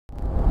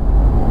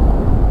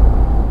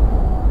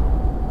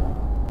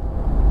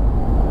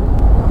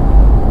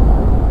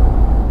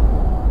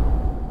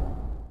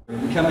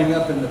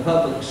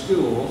public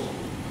schools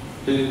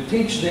to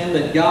teach them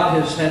that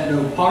God has had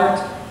no part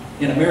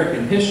in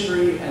American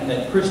history and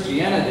that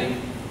Christianity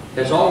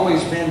has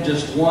always been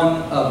just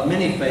one of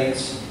many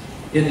faiths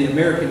in the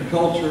American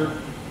culture,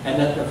 and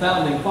that the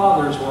founding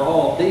fathers were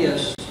all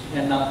deists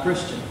and not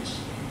Christians.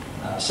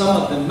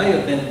 Some of them may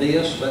have been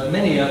deists, but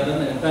many of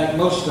them, in fact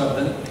most of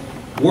them,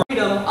 were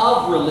freedom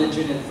of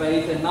religion and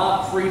faith and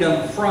not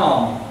freedom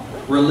from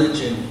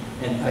religion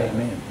and faith.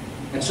 Amen.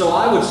 And so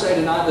I would say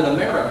tonight that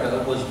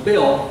America was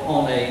built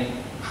on a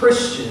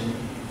Christian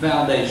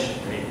foundation.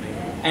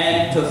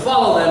 And to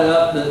follow that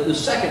up, the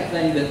second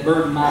thing that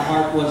burdened my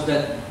heart was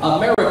that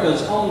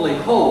America's only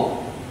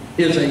hope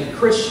is a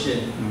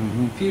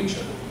Christian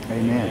future.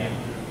 Amen.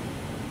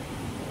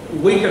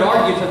 We could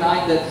argue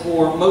tonight that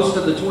for most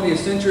of the 20th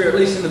century, or at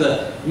least into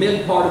the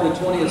mid part of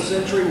the 20th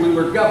century, we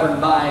were governed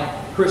by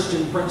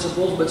Christian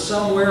principles, but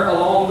somewhere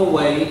along the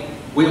way,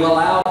 we've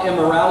allowed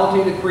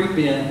immorality to creep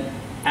in,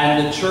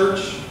 and the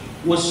church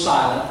was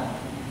silent.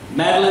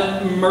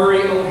 Madalyn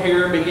Murray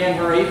O'Hair began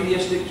her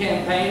atheistic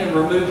campaign and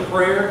removed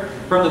prayer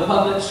from the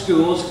public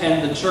schools,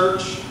 and the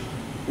church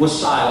was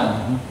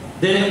silent.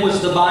 Then it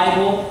was the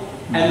Bible,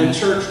 and the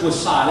church was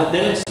silent.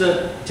 Then it's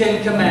the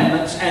Ten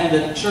Commandments, and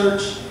the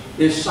church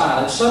is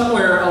silent.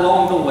 Somewhere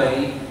along the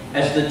way,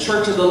 as the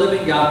Church of the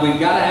Living God, we've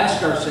got to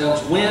ask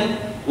ourselves, when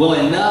will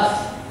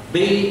enough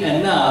be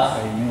enough?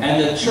 Amen.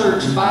 And the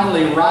church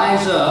finally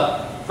rise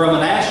up from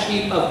an ash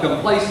heap of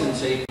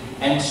complacency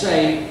and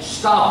say,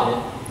 stop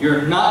it.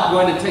 You're not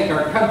going to take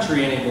our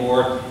country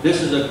anymore.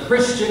 This is a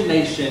Christian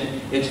nation.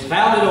 It's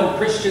founded on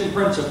Christian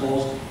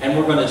principles, and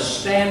we're going to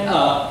stand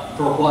up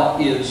for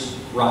what is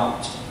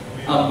right.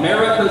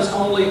 America's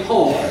only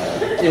hope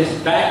is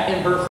back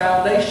in her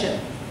foundation,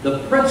 the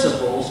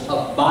principles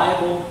of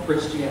Bible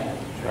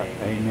Christianity.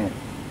 Amen.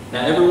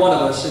 Now, every one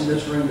of us in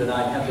this room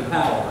tonight have the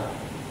power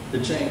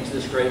to change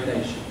this great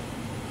nation.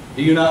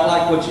 Do you not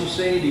like what you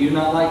see? Do you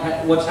not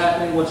like what's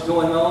happening, what's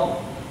going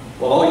on?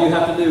 Well, all you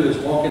have to do is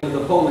walk into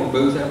the polling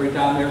booth every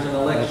time there's an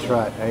election. That's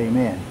right.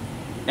 Amen.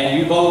 And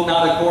you vote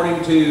not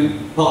according to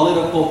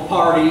political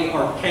party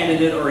or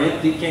candidate or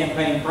empty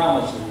campaign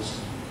promises,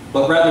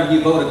 but rather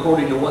you vote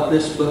according to what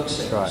this book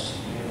says. That's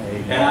right.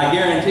 Amen. And I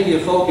guarantee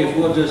you, folk, if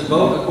we'll just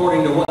vote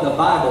according to what the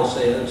Bible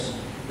says,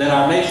 then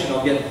our nation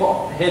will get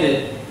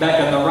headed back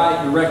in the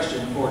right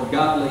direction for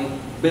godly,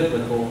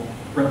 biblical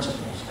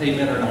principles.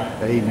 Amen or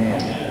not?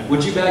 Amen.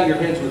 Would you bow your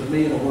heads with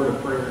me in a word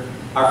of prayer?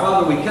 Our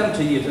Father, we come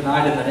to you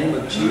tonight in the name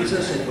of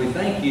Jesus, and we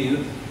thank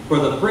you for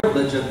the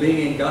privilege of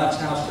being in God's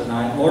house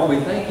tonight. Lord, we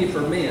thank you for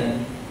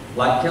men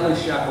like Kelly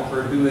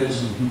Shackelford, who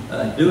is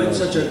doing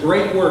such a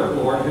great work,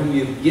 Lord, whom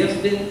you've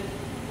gifted,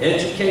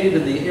 educated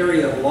in the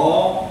area of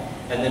law,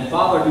 and then,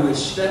 Father, who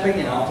is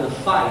stepping out to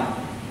fight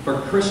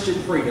for Christian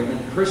freedom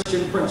and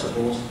Christian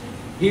principles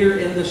here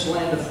in this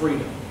land of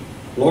freedom.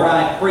 Lord,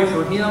 I pray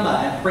for him.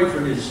 I pray for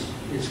his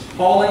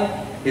calling,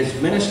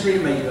 his ministry.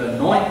 May you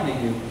anoint,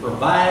 may you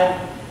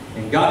provide.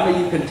 And God, may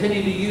you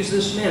continue to use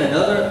this man and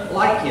other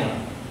like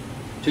him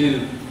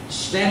to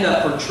stand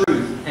up for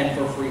truth and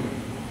for freedom.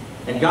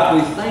 And God,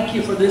 we thank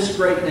you for this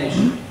great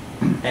nation.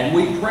 And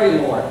we pray,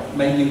 Lord,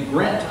 may you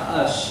grant to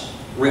us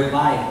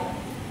revival.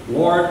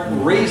 Lord,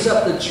 raise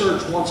up the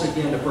church once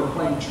again to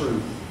proclaim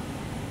truth.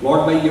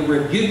 Lord, may you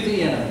rebuke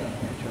the enemy.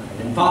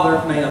 And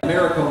Father, may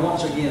America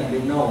once again be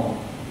known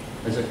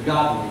as a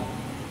godly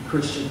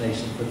Christian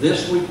nation. For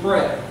this we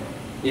pray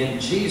in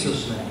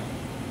Jesus' name.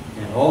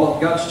 And all of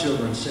God's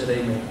children said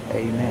amen.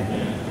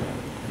 Amen.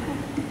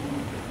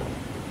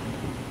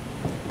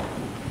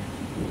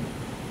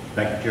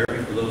 Thank you,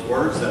 Jeremy, for those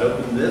words that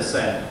opened this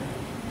and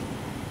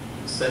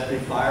set the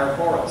fire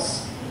for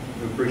us.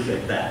 We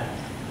appreciate that.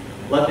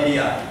 Let me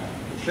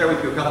share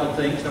with you a couple of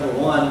things. Number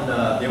one,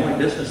 the only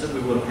business that we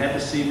would have had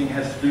this evening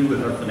has to do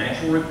with our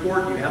financial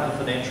report. You have the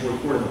financial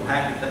report in the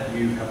packet that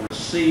you have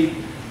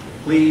received.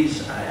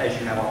 Please, as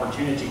you have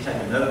opportunity, take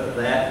a note of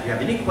that. If you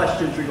have any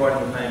questions regarding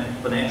the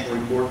financial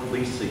report,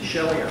 please see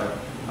Shelley.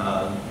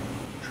 Our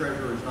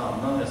treasurer is not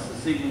among us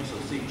this evening, so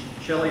see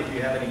Shelley if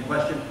you have any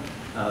question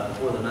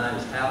before the night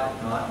is out.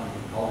 If not,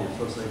 you can call the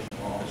association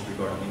office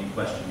regarding any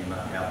question you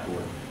might have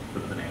for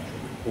the financial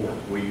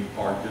report. We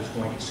are just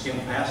going to skim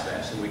past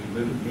that so we can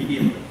move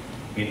immediately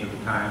into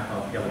the time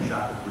of Kelly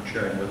Shackelford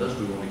sharing with us.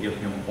 We want to give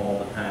him all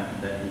the time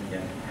that he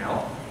can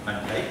have.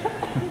 Okay.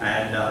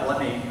 And let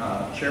me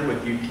share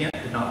with you, Kent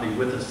could not be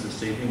with us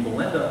this evening.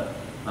 Belinda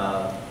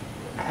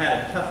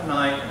had a tough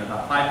night, and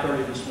about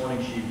 5:30 this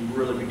morning, she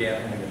really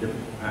began having a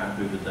difficult time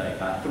through the day.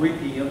 By 3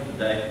 p.m.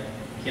 today,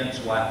 Kent's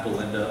wife,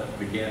 Belinda,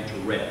 began to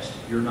rest.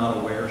 If you're not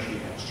aware, she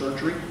had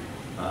surgery.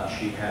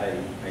 She had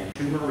a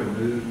tumor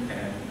removed,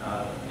 and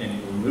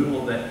in the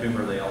removal of that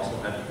tumor, they also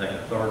had to take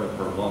a third of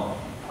her lung.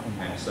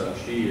 And so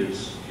she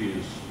is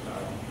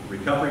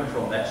recovering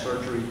from that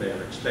surgery.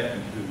 They're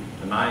expecting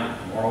to tonight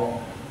and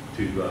tomorrow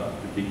to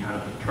be kind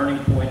of the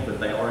turning point, but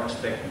they are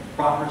expecting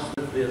progress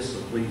with this.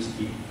 So please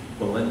keep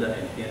Belinda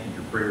and Kent in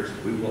your prayers.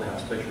 We will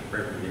have special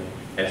prayer for them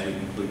as we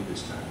conclude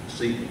this time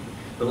this evening.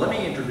 But let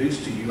me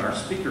introduce to you our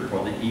speaker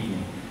for the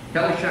evening.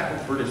 Kelly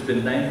Shackelford has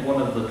been named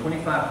one of the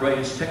 25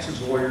 greatest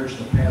Texas lawyers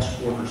in the past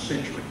quarter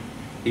century.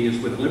 He is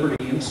with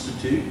Liberty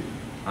Institute.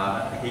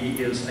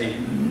 He is a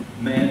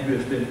man who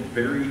has been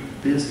very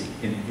busy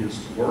in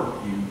his work.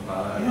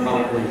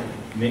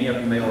 Many of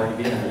you may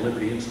already be on the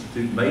Liberty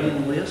Institute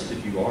mailing list.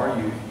 If you are,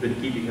 you've been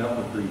keeping up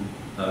with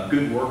the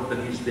good work that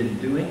he's been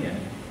doing,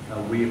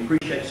 and we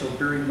appreciate so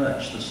very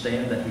much the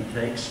stand that he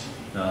takes,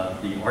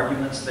 the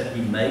arguments that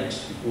he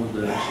makes before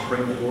the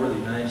Supreme Court of the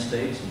United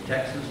States in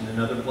Texas and in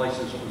other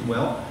places as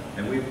well.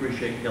 And we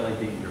appreciate Kelly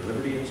being here.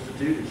 Liberty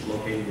Institute is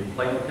located in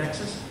Plano,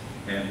 Texas,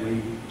 and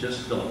we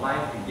just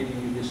delight in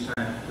giving you this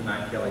time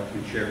tonight, Kelly,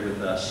 to share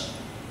with us.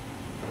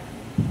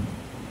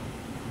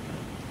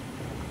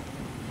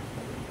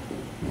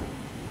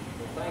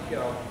 Well, thank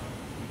y'all.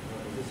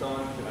 Is this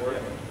on? Is it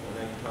working? I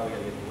know you probably got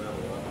to get the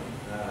level up.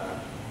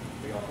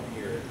 We all can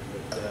hear it.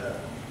 But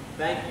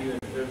thank you. And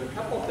there's a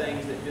couple of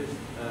things that just,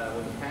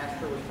 when the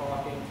pastor was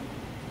talking,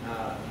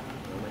 I'll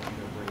let you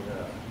bring it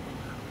up.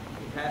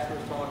 The pastor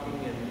was talking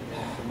and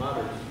some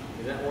others.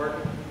 Is that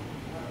working?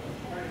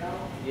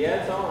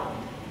 Yeah, it's on.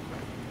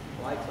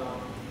 Lights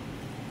on.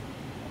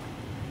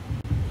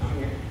 I'm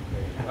here.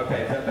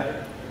 Okay, is that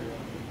better?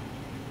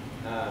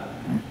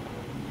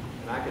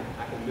 And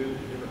I can move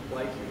to different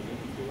places.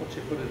 Why don't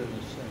you put it in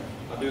the center?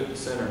 I'll do it in the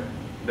center.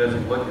 It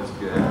doesn't look as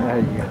good.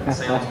 It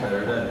sounds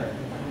better, doesn't it?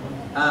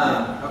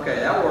 Okay,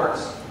 that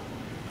works.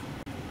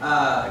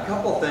 A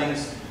couple of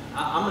things.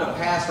 I'm going to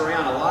pass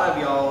around. A lot of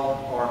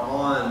y'all are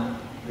on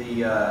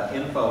the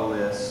info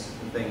list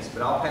and things,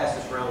 but I'll pass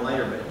this around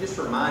later. But it just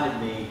reminded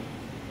me,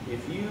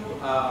 if you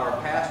are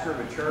a pastor of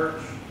a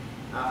church,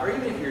 or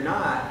even if you're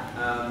not,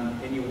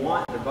 and you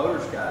want the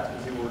voters' guides,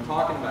 because we're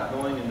talking about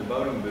going in the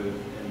voting booth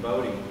and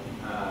voting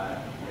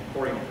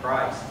according to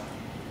Christ,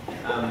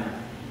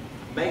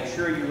 make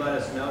sure you let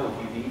us know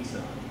if you need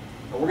some.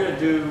 We're going to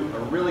do a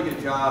really good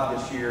job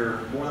this year,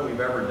 more than we've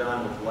ever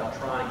done with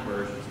electronic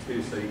versions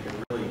too, so you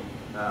can really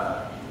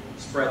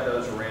spread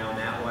those around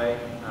that way.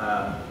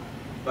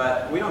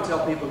 But we don't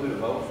tell people who to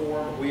vote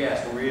for. We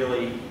ask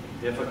really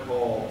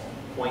difficult,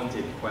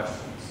 pointed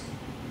questions.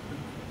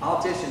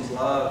 Politicians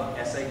love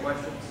essay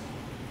questions,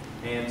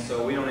 and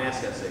so we don't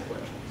ask essay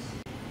questions.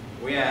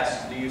 We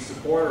ask, do you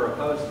support or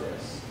oppose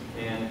this?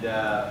 And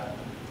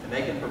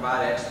they can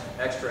provide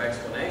extra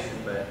explanation,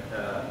 but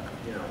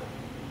you know,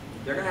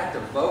 they're going to have to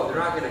vote. They're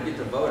not going to get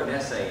to vote an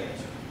essay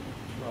answer.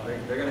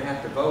 They're going to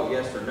have to vote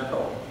yes or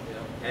no.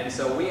 And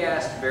so we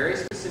ask very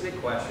specific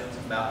questions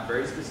about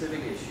very specific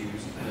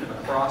issues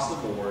across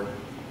the board,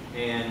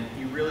 and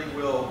you really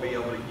will be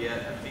able to get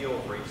a feel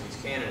for each of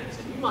these candidates.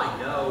 And you might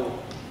know,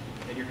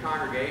 and your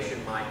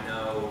congregation might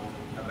know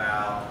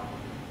about,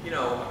 you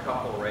know, a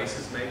couple of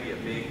races, maybe a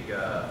big,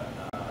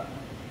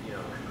 you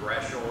know,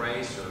 congressional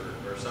race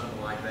or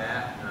something like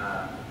that.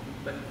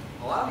 But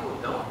a lot of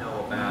people don't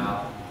know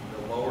about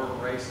the lower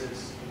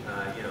races,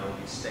 you know,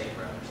 these state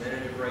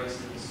representative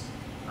races,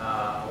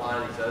 a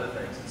lot of these other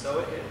things. And so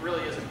it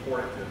really is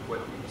important to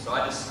equip people. So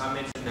I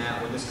mentioned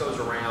that when this goes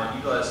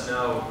around, you let us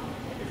know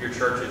if your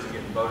church isn't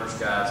getting voters'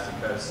 guides,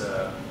 because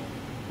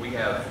we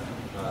have,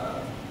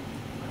 I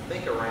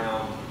think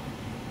around,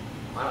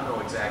 I don't know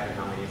exactly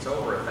how many, it's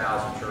over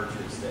 1,000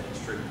 churches that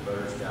distribute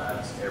voters'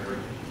 guides every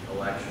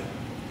election.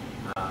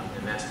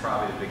 And that's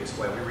probably the biggest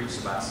way. We reached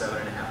about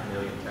 7.5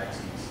 million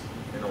Texans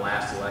in the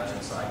last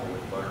election cycle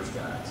with voters'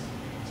 guides.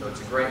 So it's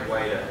a great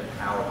way to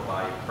empower the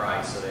body of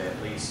Christ so they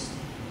at least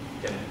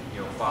can, you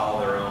know,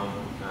 follow their own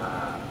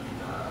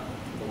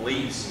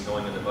beliefs in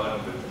going in the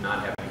voting booth and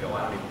not having to go,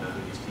 I don't even know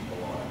who these people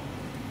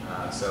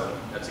are. So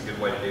that's a good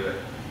way to do it.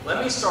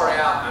 Let me start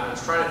out. I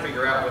was trying to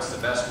figure out what's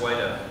the best way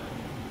to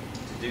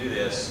do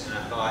this, and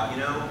I thought, you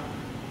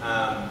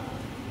know,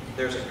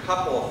 there's a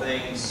couple of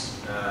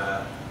things.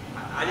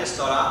 I just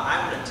thought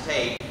I'm going to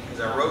take,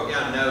 because I wrote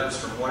down notes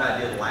from what I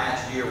did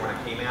last year when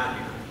I came out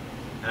here.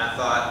 And I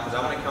thought, because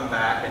I'm going to come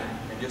back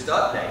and just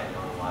update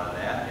on a lot of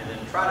that, and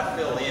then try to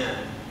fill in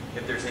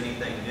if there's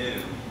anything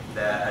new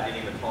that I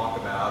didn't even talk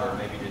about or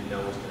maybe didn't know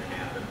was going to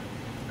happen.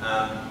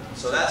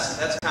 So that's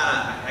kind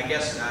of, I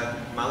guess,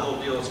 my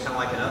little deal is kind of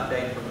like an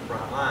update from the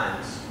front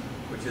lines,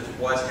 which is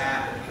what's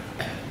happening.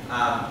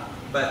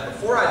 But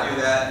before I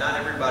do that, not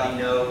everybody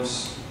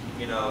knows,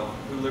 you know,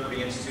 who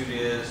Liberty Institute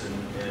is and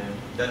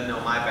doesn't know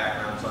my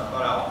background, so I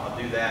thought I'll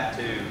do that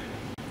too.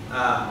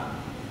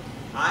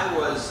 I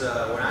was,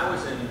 when I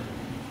was in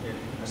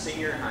a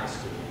senior in high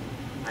school,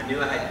 I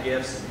knew I had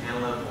gifts in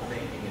analytical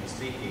thinking and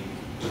speaking,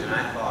 and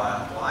I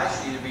thought, well, I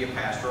should either be a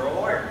pastor or a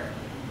lawyer.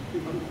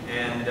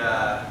 And,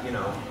 you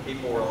know,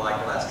 people were like,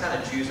 well, that's kind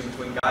of choosing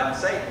between God and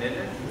Satan, isn't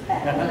it?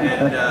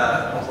 And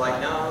I was like,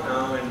 no.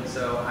 And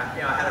so I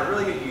had a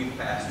really good youth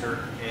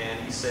pastor, and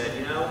he said,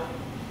 you know,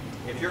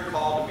 if you're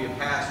called to be a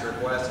pastor,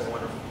 boy, that's a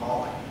wonderful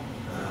calling.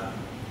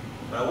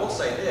 But I will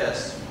say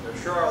this, there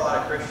sure are a lot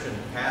of Christian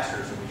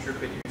pastors, and we sure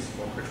could use some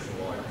more Christian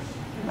lawyers.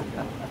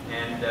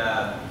 And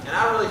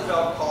I really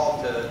felt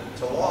called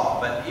to law,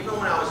 but even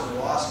when I was in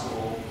law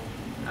school,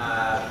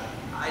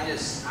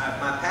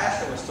 my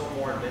passion was still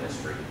more in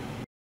ministry.